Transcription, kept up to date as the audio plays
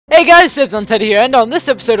Hey guys, SaveAsUntitled here, and on this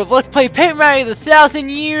episode of Let's Play Paper Mario the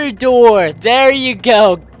 1,000-Year Door. There you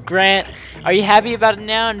go, Grant. Are you happy about it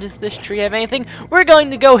now? And does this tree have anything? We're going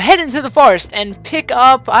to go head into the forest and pick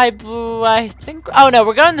up, I think, oh no,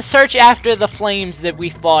 we're going to search after the flames that we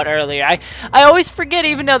fought earlier. I always forget,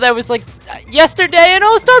 even though that was like yesterday, and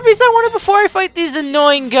oh, Star Piece, I wanted before I fight these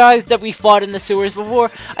annoying guys that we fought in the sewers before.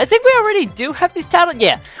 I think we already do have these titled.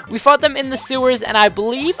 Yeah, we fought them in the sewers, and I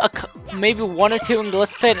believe maybe one or two in the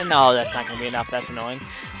Let's Play. No, that's not going to be enough. That's annoying.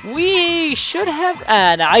 We should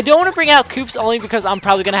have, no, I don't want to bring out Koops only because I'm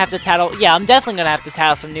probably going to have to tattle, yeah, I'm definitely going to have to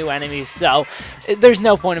tattle some new enemies, so there's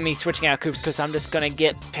no point in me switching out Koops because I'm just going to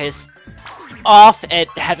get pissed off at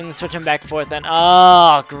having to switch them back and forth, and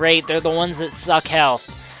oh, great, they're the ones that suck health.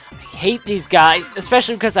 I hate these guys,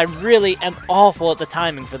 especially because I really am awful at the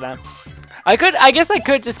timing for them. I guess I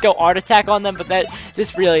could just go art attack on them, but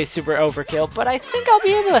this really is super overkill, but I think I'll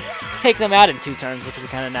be able to take them out in 2 turns, which would be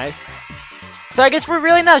kind of nice. So I guess we're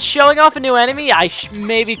really not showing off a new enemy. I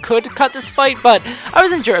maybe could cut this fight, but I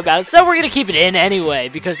wasn't sure about it. So we're going to keep it in anyway,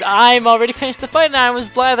 because I'm already finished the fight, and I was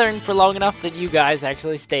blathering for long enough that you guys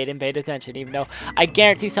actually stayed and paid attention, even though I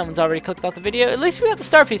guarantee someone's already clicked off the video. At least we got the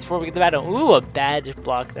star piece before we get the battle. Ooh, a badge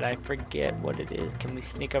block that I forget what it is. Can we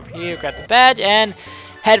sneak over here, grab the badge, and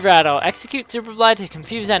head rattle. Execute super blind to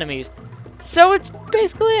confuse enemies. So it's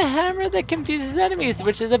basically a hammer that confuses enemies,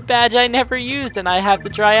 which is a badge I never used, and I have to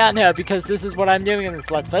try out now because this is what I'm doing in this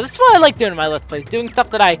Let's Play. This is what I like doing in my Let's Plays, doing stuff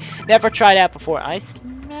that I never tried out before. I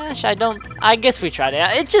smash, I guess we tried it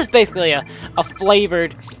out. It's just basically a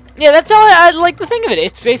flavored, yeah, that's all I like to think of it.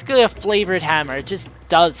 It's basically a flavored hammer. It just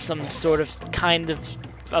does some sort of kind of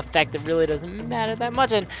effect that really doesn't matter that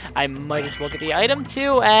much, and I might as well get the item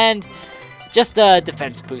too, and just a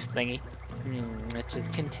defense boost thingy. Let's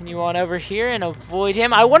just continue on over here and avoid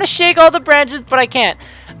him. I want to shake all the branches, but I can't.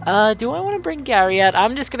 Do I want to bring Gary out?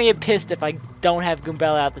 I'm just going to get pissed if I don't have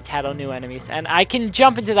Goombella out to tattle new enemies. And I can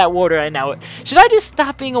jump into that water, I know it. Should I just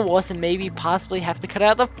stop being a wuss and maybe possibly have to cut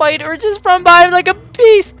out the fight, or just run by him like a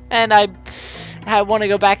beast? And I want to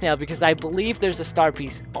go back now because I believe there's a star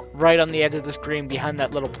piece right on the edge of the screen behind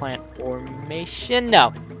that little plant formation.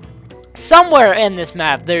 No. Somewhere in this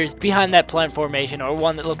map, there's behind that plant formation, or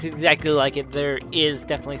one that looks exactly like it, there is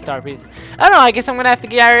definitely star piece. I don't know, I guess I'm going to have to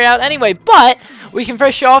carry out anyway, but we can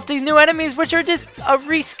first show off these new enemies, which are just a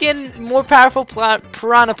reskin, more powerful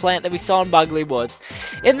piranha plant that we saw in Boggley Woods.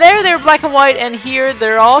 In there, they're black and white, and here,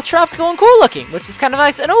 they're all tropical and cool looking, which is kind of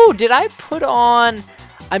nice. And oh, did I put on...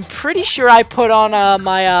 I'm pretty sure I put on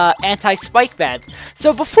my anti-spike badge.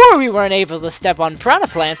 So before, we weren't able to step on piranha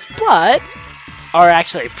plants, but... Or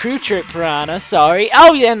actually, putrid piranha, sorry.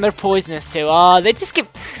 Oh, yeah, and they're poisonous too. Oh, they just get...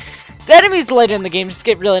 The enemies later in the game just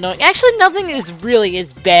get really annoying. Actually, nothing is really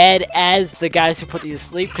as bad as the guys who put you to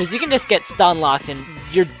sleep, because you can just get stun locked and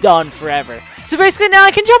you're done forever. So basically, now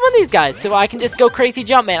I can jump on these guys, so I can just go crazy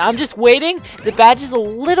jump, man. I'm just waiting. The badge is a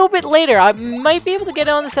little bit later. I might be able to get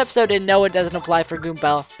it on this episode, and no, it doesn't apply for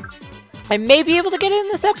Goombella. I may be able to get it in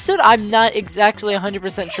this episode. I'm not exactly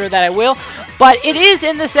 100% sure that I will, but it is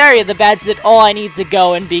in this area, the badge that all I need to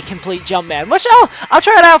go and be complete Jumpman, which I'll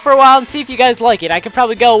try it out for a while and see if you guys like it. I could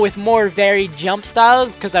probably go with more varied jump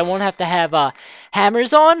styles because I won't have to have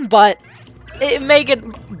hammers on, but it may get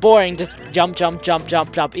boring just jump, jump, jump,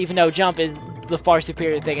 jump, jump, even though jump is the far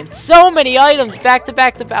superior thing. And so many items back to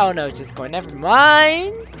back to back. Oh no, it's just going. Never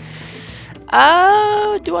mind.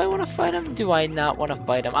 Do I want to fight him? Do I not want to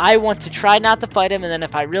fight him? I want to try not to fight him, and then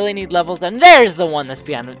if I really need levels, and there's the one that's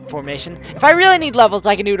beyond the formation. If I really need levels,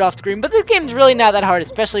 I can do it off screen, but this game's really not that hard,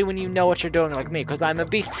 especially when you know what you're doing like me, because I'm a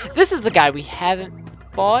beast. This is the guy we haven't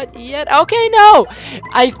fought yet. Okay, no!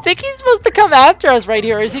 I think he's supposed to come after us right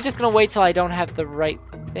here, or is he just going to wait till I don't have the right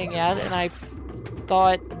thing out? And I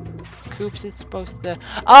thought... Koops is supposed to...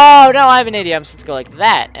 Oh, no, I'm an idiot. I'm supposed to go like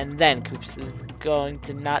that, and then Koops is going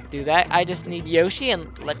to not do that. I just need Yoshi, and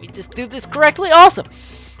let me just do this correctly. Awesome!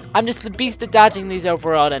 I'm just the beast at dodging these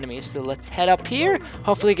overworld enemies. So let's head up here.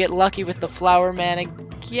 Hopefully get lucky with the Flower Man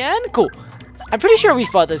again. Cool. I'm pretty sure we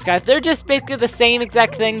fought those guys. They're just basically the same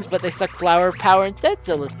exact things, but they suck flower power instead.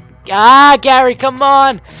 So let's... Ah, Gary, come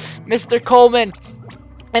on! Mr. Coleman.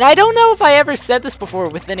 And I don't know if I ever said this before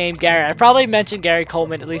with the name Gary. I probably mentioned Gary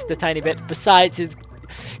Coleman at least a tiny bit, besides his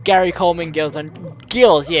Gary Coleman gills on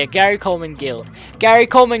gills. Yeah, Gary Coleman gills. Gary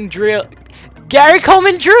Coleman drills.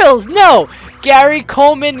 No, Gary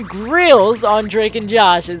Coleman grills on Drake and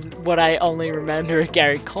Josh is what I only remember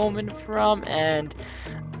Gary Coleman from. And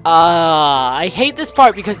I hate this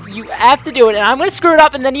part because you have to do it, and I'm gonna screw it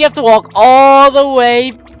up, and then you have to walk all the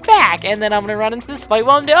way back, and then I'm gonna run into this fight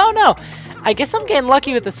while I'm doing. Oh no. I guess I'm getting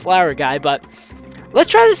lucky with this flower guy, but Let's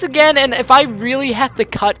try this again, and if I really have to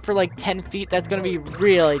cut for like 10 feet, that's gonna be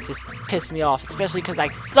really just piss me off, especially because I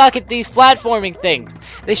suck at these platforming things.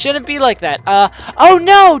 They shouldn't be like that. Oh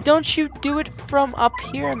no! Don't you do it from up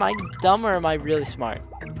here? Am I dumb or am I really smart?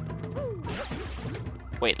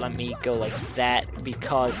 Wait, let me go like that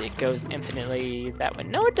because it goes infinitely that way.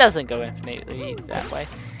 No, it doesn't go infinitely that way.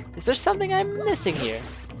 Is there something I'm missing here?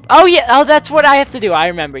 Oh yeah, oh that's what I have to do. I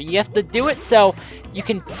remember. You have to do it so you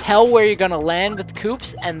can tell where you're gonna land with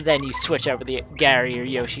Koops, and then you switch over the Gary or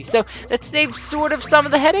Yoshi. So that saves sort of some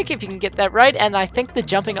of the headache if you can get that right. And I think the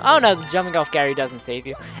jumping, oh no, the jumping off Gary doesn't save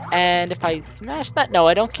you. And if I smash that, no,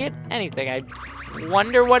 I don't get anything. I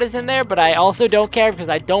wonder what is in there, but I also don't care because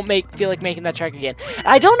I don't feel like making that track again.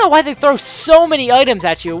 I don't know why they throw so many items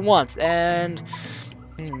at you at once. And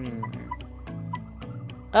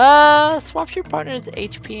swap your partner's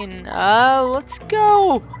HP and let's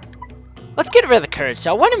go. Let's get rid of the courage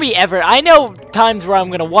shell. When do we ever? I know times where I'm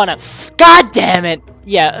gonna wanna. God damn it!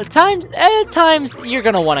 Yeah, times you're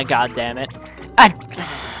gonna wanna. God damn it!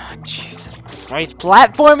 Jesus Christ!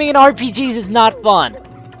 Platforming in RPGs is not fun.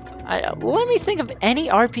 Let me think of any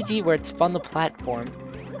RPG where it's fun to platform.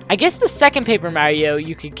 I guess the second Paper Mario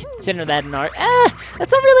you could consider that an art.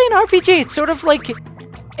 That's not really an RPG. It's sort of like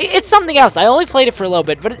it's something else. I only played it for a little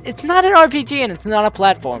bit, but it's not an RPG and it's not a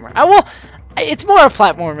platformer. It's more a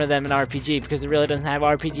platformer than an RPG because it really doesn't have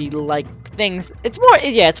RPG-like things. It's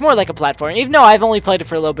more like a platform. Even though I've only played it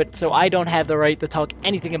for a little bit, so I don't have the right to talk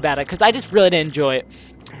anything about it because I just really didn't enjoy it.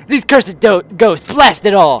 These cursed ghosts, blast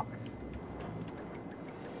it all!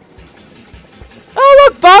 Oh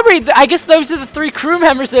look, Bobbery! I guess those are the 3 crew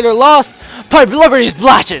members that are lost. Pipe Liberty's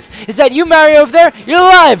blatches! Is that you, Mario, over there? You're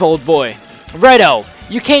alive, old boy! Righto!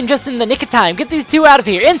 You came just in the nick of time. Get these 2 out of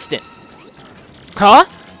here, instant! Huh?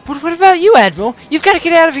 What about you, Admiral? You've got to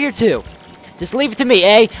get out of here, too. Just leave it to me,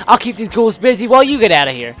 eh? I'll keep these ghouls busy while you get out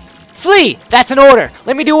of here. Flee! That's an order.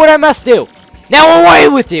 Let me do what I must do. Now away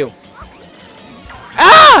with you!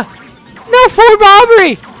 Ah! No, poor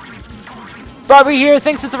Bobbery! Bobbery here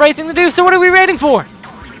thinks it's the right thing to do, so what are we waiting for?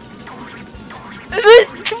 I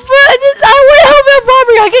want to help out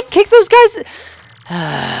Bobbery! I can kick those guys!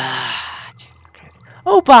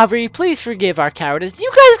 Oh, Bobbery, please forgive our cowardice. You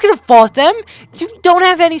guys could have fought them. You don't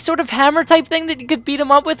have any sort of hammer type thing that you could beat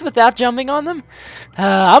them up with without jumping on them?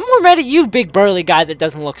 I'm more mad at you, big burly guy that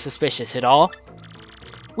doesn't look suspicious at all.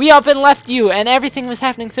 We up and left you, and everything was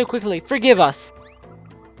happening so quickly. Forgive us.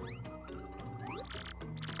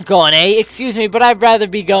 Go on, eh? Excuse me, but I'd rather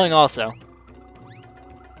be going also.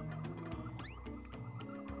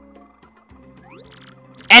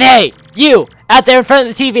 And hey, you, out there in front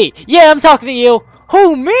of the TV. Yeah, I'm talking to you.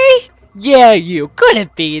 Who, me? Yeah, you.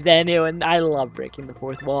 Couldn't be then, and I love breaking the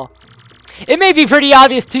 4th wall. It may be pretty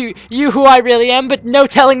obvious to you who I really am, but no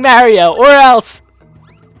telling Mario, or else.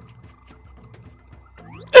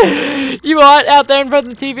 You what, out there in front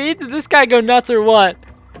of the TV? Did this guy go nuts or what?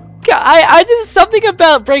 I just, something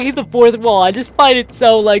about breaking the 4th wall, I just find it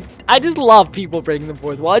so, like, I just love people breaking the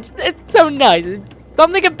 4th wall. It's so nice.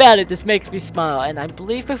 Something about it just makes me smile, and I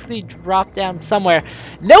believe if we drop down somewhere...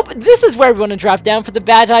 Nope, this is where we want to drop down for the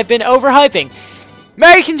badge I've been overhyping.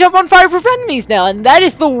 Mary can jump on fireproof enemies now, and that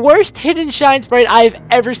is the worst hidden shine sprite I've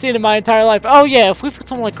ever seen in my entire life. Oh yeah, if we put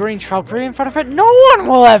something like green shrubbery in front of it, no one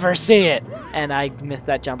will ever see it. And I missed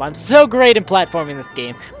that jump. I'm so great in platforming this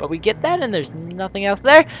game, but we get that and there's nothing else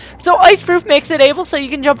there. So iceproof makes it able so you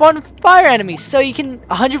can jump on fire enemies, so you can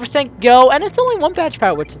 100% go, and it's only 1 badge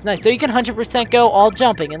power, which is nice. So you can 100% go all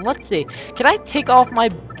jumping, and let's see, can I take off my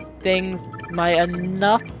things,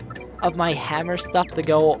 enough of my hammer stuff to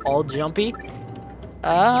go all jumpy?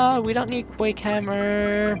 We don't need Quake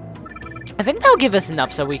Hammer. I think that'll give us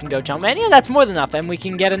enough so we can go jump. And yeah, that's more than enough. And we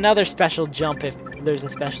can get another special jump if there's a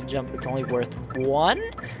special jump that's only worth 1.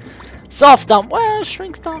 Soft Stomp. Well,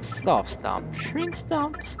 Shrink Stomp, Soft Stomp. Shrink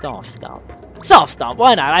Stomp, Soft Stomp. Soft Stomp.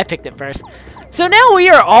 Why not? I picked it first. So now we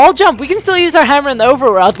are all jump. We can still use our hammer in the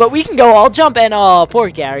overworld, but we can go all jump. And oh, poor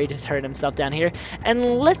Gary just hurt himself down here. And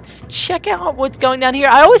let's check out what's going down here.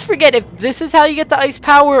 I always forget if this is how you get the ice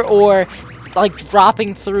power or like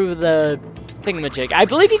dropping through the thingamajig. I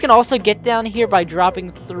believe you can also get down here by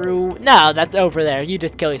dropping through. No, that's over there. You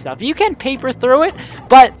just kill yourself. You can paper through it,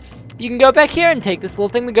 but you can go back here and take this little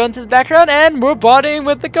thing to go into the background, and we're bodying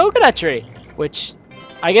with the coconut tree. Which,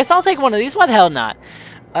 I guess I'll take one of these. Why the hell not?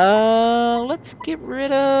 Let's get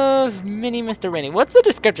rid of Mini Mr. Winnie. What's the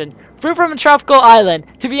description? Fruit from a tropical island.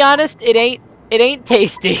 To be honest, it ain't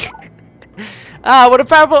tasty. What a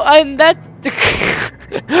powerful, and that's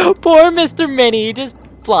poor Mr. Minnie. He just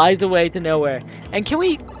flies away to nowhere. And can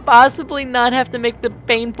we possibly not have to make the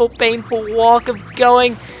painful walk of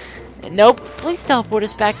going Nope. Please teleport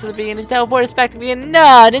us back to the beginning. Teleport us back to the beginning.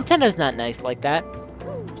 Nah, Nintendo's not nice like that.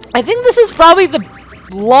 I think this is probably the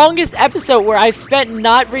longest episode where I've spent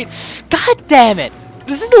not read. God damn it!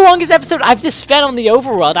 This is the longest episode I've just spent on the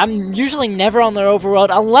overworld. I'm usually never on the overworld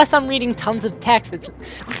unless I'm reading tons of text.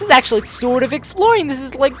 This is actually sort of exploring. This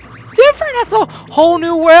is like different. That's a whole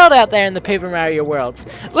new world out there in the Paper Mario worlds.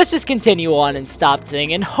 Let's just continue on and stop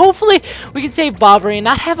thing, and hopefully we can save Bobbery and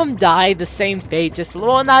not have him die the same fate. Just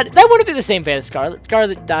well, not that wouldn't be the same fate as Scarlet.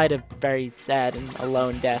 Scarlet died a very sad and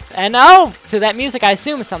alone death. And oh, to that music, I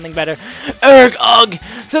assume it's something better. Ugh, ugh.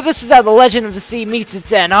 So this is how the Legend of the Sea meets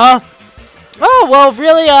its end, huh? Oh, well,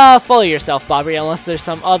 really, follow yourself, Bobbery, unless there's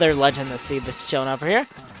some other Legend of the Sea that's showing up here.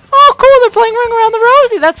 Oh, cool, they're playing Ring Around the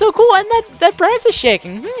Rosie. That's so cool, and that branch is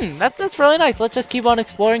shaking. That's really nice. Let's just keep on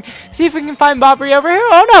exploring, see if we can find Bobbery over here.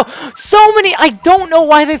 Oh, no, so many. I don't know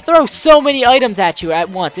why they throw so many items at you at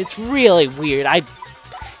once. It's really weird.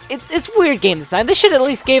 It's weird game design. They should at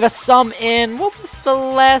least gave us some in, what was the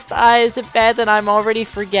last, is it bad that I'm already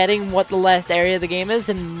forgetting what the last area of the game is,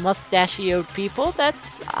 in mustachioed people?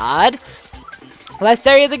 That's odd. Last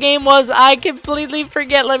area of the game was, I completely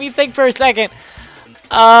forget, let me think for a second.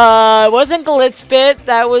 It wasn't Glitzpit,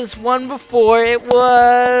 that was one before, it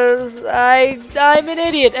was, I'm an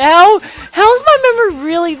idiot. How's my memory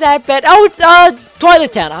really that bad? Oh, it's,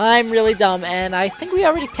 Twilight Town. I'm really dumb, and I think we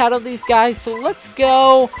already titled these guys, so let's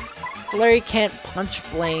go. Larry can't punch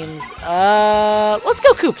flames. Let's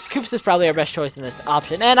go Koops. Koops is probably our best choice in this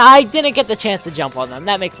option, and I didn't get the chance to jump on them.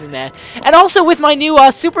 That makes me mad. And also with my new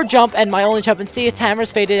super jump and my only jump and see,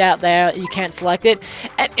 timer's faded out there. You can't select it.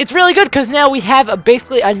 And it's really good because now we have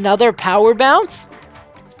basically another power bounce.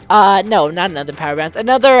 No, not another power bounce.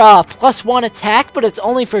 Another +1 attack, but it's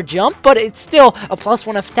only for jump. But it's still a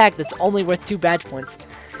 +1 attack that's only worth 2 badge points.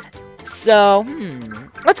 So,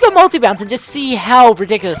 let's go multi-bounce and just see how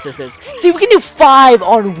ridiculous this is. See, we can do 5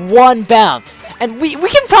 on 1 bounce. And we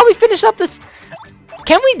can probably finish up this...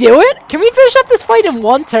 Can we do it? Can we finish up this fight in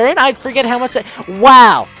 1 turn? I forget how much...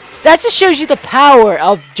 Wow! That just shows you the power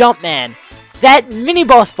of Jumpman. That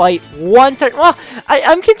mini-boss fight, 1 turn... Well,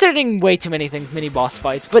 I'm considering way too many things mini-boss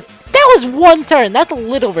fights, but that was 1 turn. That's a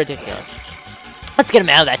little ridiculous. Let's get him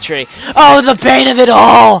out of that tree. Oh, the pain of it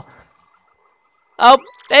all! Oh...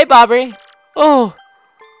 Hey, Bobbery. Oh,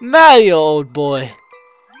 Mario, old boy.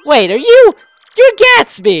 Wait, you're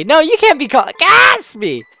Gatsby. No, you can't be called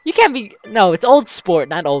Gatsby. You can't be, no, it's old sport,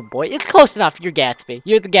 not old boy. It's close enough, you're Gatsby.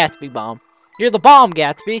 You're the Gatsby bomb. You're the bomb,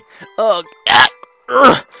 Gatsby. Ugh.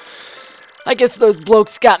 I guess those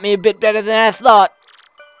blokes got me a bit better than I thought.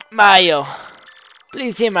 Mario,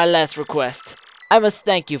 please hear my last request. I must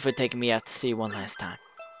thank you for taking me out to sea one last time.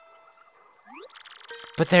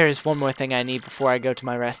 But there is one more thing I need before I go to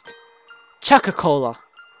my rest. Chuggaaconroy.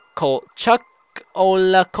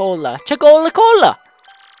 Chuggaaconroy.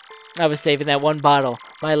 I was saving that 1 bottle,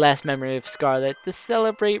 my last memory of Scarlet, to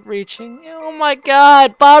celebrate reaching. Oh my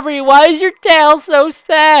god, Bobbery, why is your tail so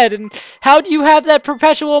sad? And how do you have that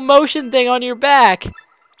perpetual motion thing on your back?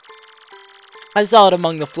 I saw it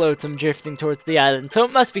among the floats I'm drifting towards the island, so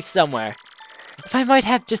it must be somewhere. If I might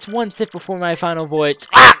have just 1 sip before my final voyage.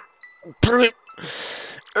 Ah!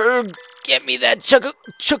 Get me that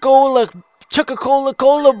Chuggaaconroy,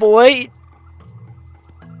 boy.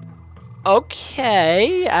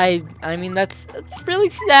 Okay, I mean that's really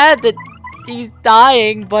sad that he's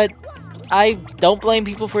dying, but I don't blame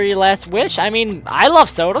people for your last wish. I mean, I love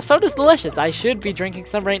soda. Soda's delicious. I should be drinking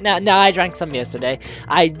some right now. No, I drank some yesterday.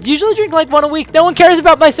 I usually drink like 1 a week. No one cares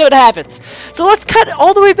about my soda habits. So let's cut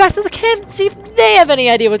all the way back to the camp and see if they have any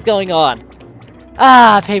idea what's going on.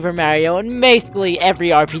 Ah, Paper Mario, and basically every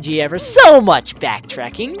RPG ever. So much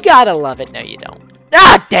backtracking. Gotta love it. No, you don't.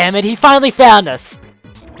 Ah, damn it. He finally found us.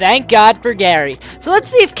 Thank God for Gary. So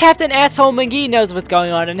let's see if Captain Asshole McGee knows what's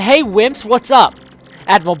going on. And hey, wimps, what's up?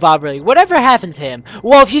 Admiral Bobbery, whatever happened to him?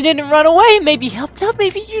 Well, if you didn't run away, maybe helped out,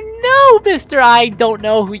 maybe you know, Mr. I don't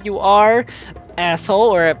know who you are,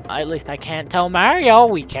 asshole, or at least I can't tell Mario.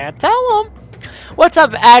 We can't tell him. What's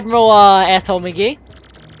up, Admiral Asshole McGee?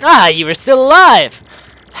 Ah, you were still alive!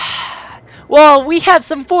 Well, we have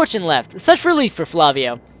some fortune left. Such relief for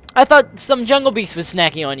Flavio. I thought some jungle beast was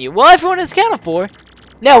snacking on you. Well, everyone is accounted for.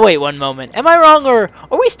 Now, wait 1 moment. Am I wrong, or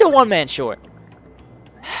are we still 1 man short?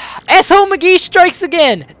 Asshole McGee strikes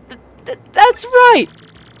again! That's right!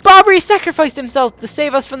 Bobbery sacrificed himself to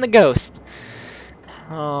save us from the ghost.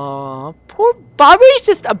 Oh, poor Bobbery's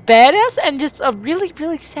just a badass and just a really,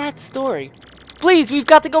 really sad story. Please, we've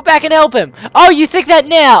got to go back and help him. Oh, you think that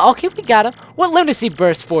now? Okay, we got him. What lunacy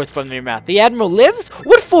bursts forth from your mouth? The Admiral lives?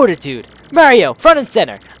 What fortitude? Mario, front and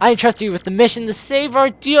center. I entrust you with the mission to save our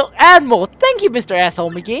dear Admiral. Thank you, Mr.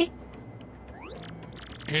 Asshole McGee.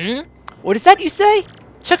 What is that you say?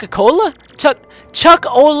 Chuggaacola?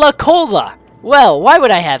 Chuck-ola cola. Well, why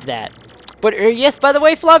would I have that? But yes, by the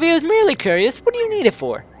way, Flavio is merely curious. What do you need it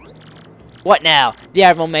for? What now? The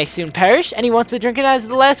Admiral may soon perish, and he wants to drink it as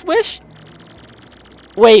the last wish?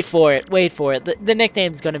 Wait for it, wait for it. The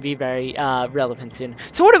nickname's gonna be very relevant soon.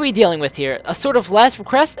 So what are we dealing with here? A sort of last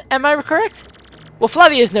request, am I correct? Well,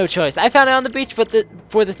 Flavio has no choice. I found it on the beach, but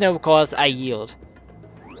for this noble cause, I yield.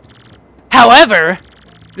 However,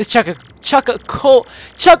 this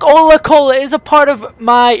Chuck-ola cola is a part of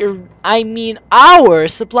our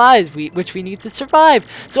supplies, which we need to survive.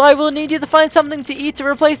 So I will need you to find something to eat to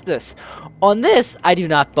replace this. On this, I do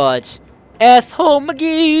not budge. Asshole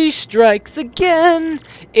McGee strikes again.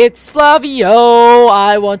 It's Flavio.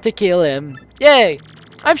 I want to kill him. Yay.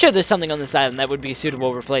 I'm sure there's something on this island that would be a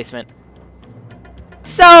suitable replacement.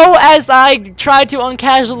 So, as I tried to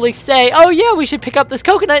uncasually say, oh yeah, we should pick up this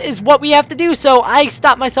coconut is what we have to do, so I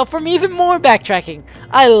stopped myself from even more backtracking.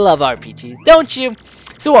 I love RPGs, don't you?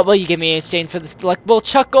 So what will you give me in exchange for this delectable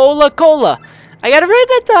Chuck-ola cola? I got it right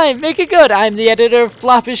that time, make it good. I'm the editor of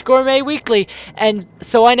Floppish Gourmet Weekly, and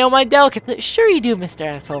so I know my delicates. Sure you do, Mr.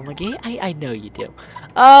 Asshole McGee, I know you do.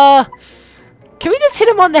 Can we just hit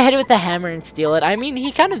him on the head with the hammer and steal it? I mean,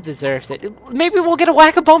 he kind of deserves it. Maybe we'll get a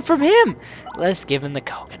whack-a-bump from him. Let's give him the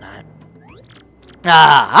coconut.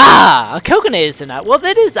 A coconut is a nut. Well,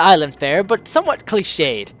 that is island fare, but somewhat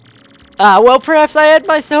cliched. Well, perhaps I had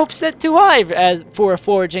my hopes set too high as for a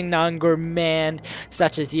foraging non-gourmand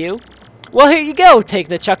such as you. Well, here you go. Take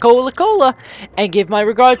the Chuck-ola cola and give my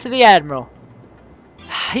regards to the Admiral.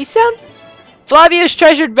 He sounds... Flavio's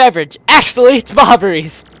treasured beverage. Actually, it's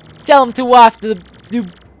Bobbery's. Tell him to waft the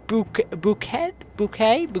bouquet,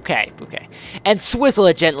 and swizzle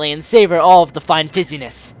it gently and savor all of the fine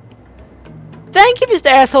fizziness. Thank you,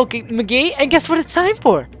 Mr. Asshole McGee, and guess what it's time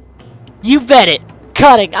for? You bet it!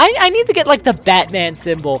 Cutting! I need to get like the Batman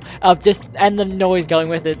symbol of just, and the noise going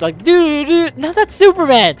with it, like doo-doo-doo. No, that's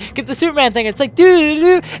Superman! Get the Superman thing, it's like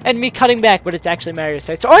doo-doo-doo, and me cutting back, but it's actually Mario's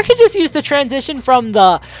face. Or I could just use the transition from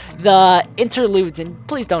the interludes, and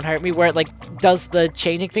please don't hurt me, where it like does the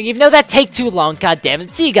changing thing, even though that take too long, god damn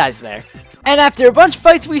it. See you guys there. And after a bunch of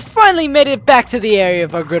fights, we finally made it back to the area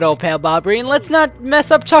of our good old pal Bobbery, and let's not mess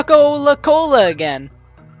up Chuck-ola cola again.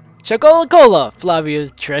 Chuck-ola cola,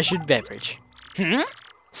 Flavio's treasured beverage.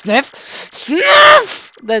 Sniff?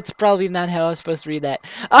 Sniff! That's probably not how I was supposed to read that.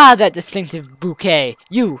 Ah, that distinctive bouquet.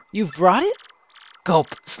 You've brought it?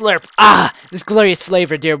 Gulp, slurp. Ah, this glorious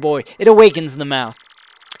flavor, dear boy. It awakens the mouth.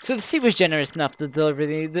 So the sea was generous enough to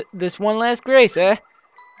deliver this one last grace, eh?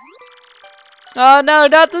 Oh no,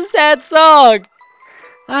 not the sad song!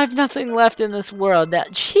 I have nothing left in this world now.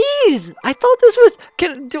 Jeez! I thought this was...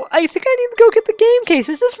 I think I need to go get the game case.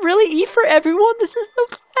 Is this really E for everyone? This is so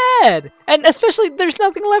sad! And especially, there's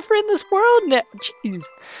nothing left for in this world now. Jeez.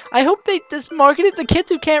 I hope they just marketed the kids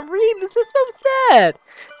who can't read. This is so sad!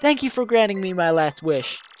 Thank you for granting me my last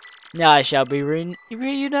wish. Now I shall be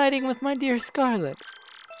reuniting with my dear Scarlet.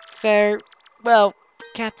 Farewell,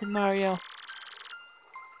 Captain Mario.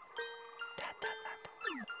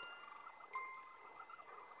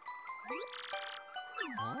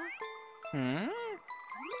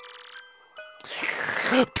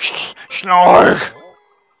 Snark!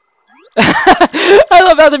 I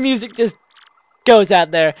love how the music just goes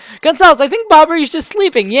out there. Gonzalez, I think Bobbery's just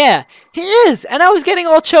sleeping. Yeah, he is. And I was getting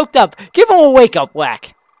all choked up. Give him a wake-up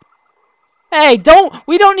whack. Hey,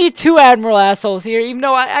 we don't need two Admiral assholes here, even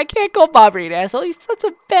though I can't call Bobbery an asshole. He's such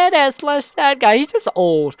a badass / sad guy. He's just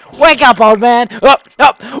old. Wake up, old man. Up.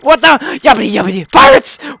 What's up? Yubbity yubbity.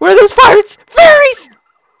 Pirates! Where are those pirates? Fairies!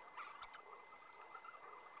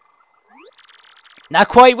 Not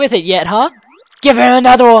quite with it yet, huh? Give him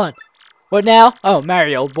another one! What now? Oh,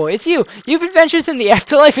 Mario, old boy, it's you! You've adventures in the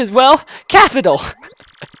afterlife as well? Capital!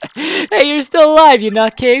 Hey, you're still alive, you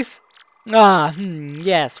nutcase!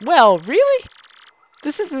 Yes. Well, really?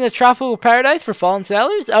 This isn't a tropical paradise for fallen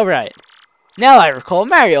sailors? Oh, right. Now I recall,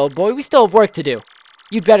 Mario, old boy, we still have work to do.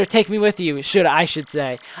 You'd better take me with you, I should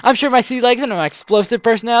say. I'm sure my sea legs and my explosive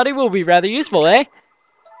personality will be rather useful, eh?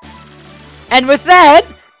 And with that...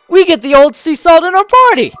 we get the old sea salt in our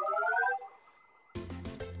party!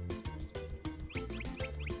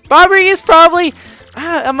 Bobbery is probably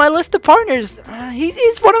on my list of partners.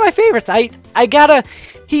 He's one of my favorites. I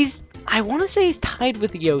want to say he's tied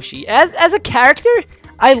with Yoshi. As a character,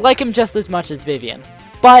 I like him just as much as Vivian.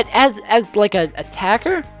 But as like a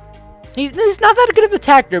attacker, he's not that good of an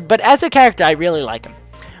attacker, but as a character, I really like him.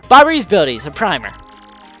 Bobbery's abilities, a primer.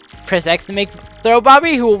 Press X to make throw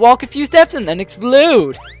Bobbery, who will walk a few steps and then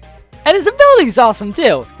explode. And his ability's awesome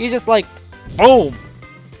too. He's just like, boom.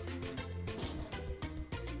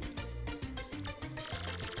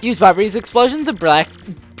 Use Bobbery's explosions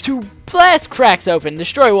to blast cracks open,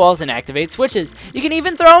 destroy walls, and activate switches. You can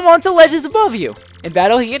even throw him onto ledges above you. In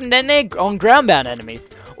battle, he can detonate on ground-bound enemies.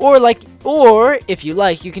 Or if you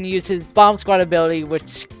like, you can use his bomb squad ability,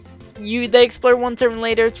 which they explore one turn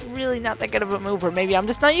later. It's really not that good of a move, or maybe I'm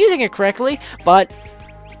just not using it correctly. But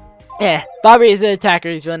yeah, Bobbery is an attacker.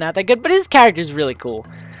 He's really not that good, but his character is really cool.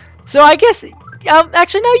 So I guess,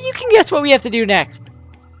 actually no, you can guess what we have to do next.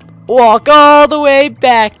 Walk all the way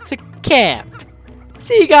back to camp.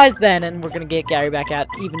 See you guys then, and we're gonna get Gary back out,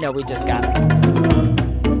 even though we just got him.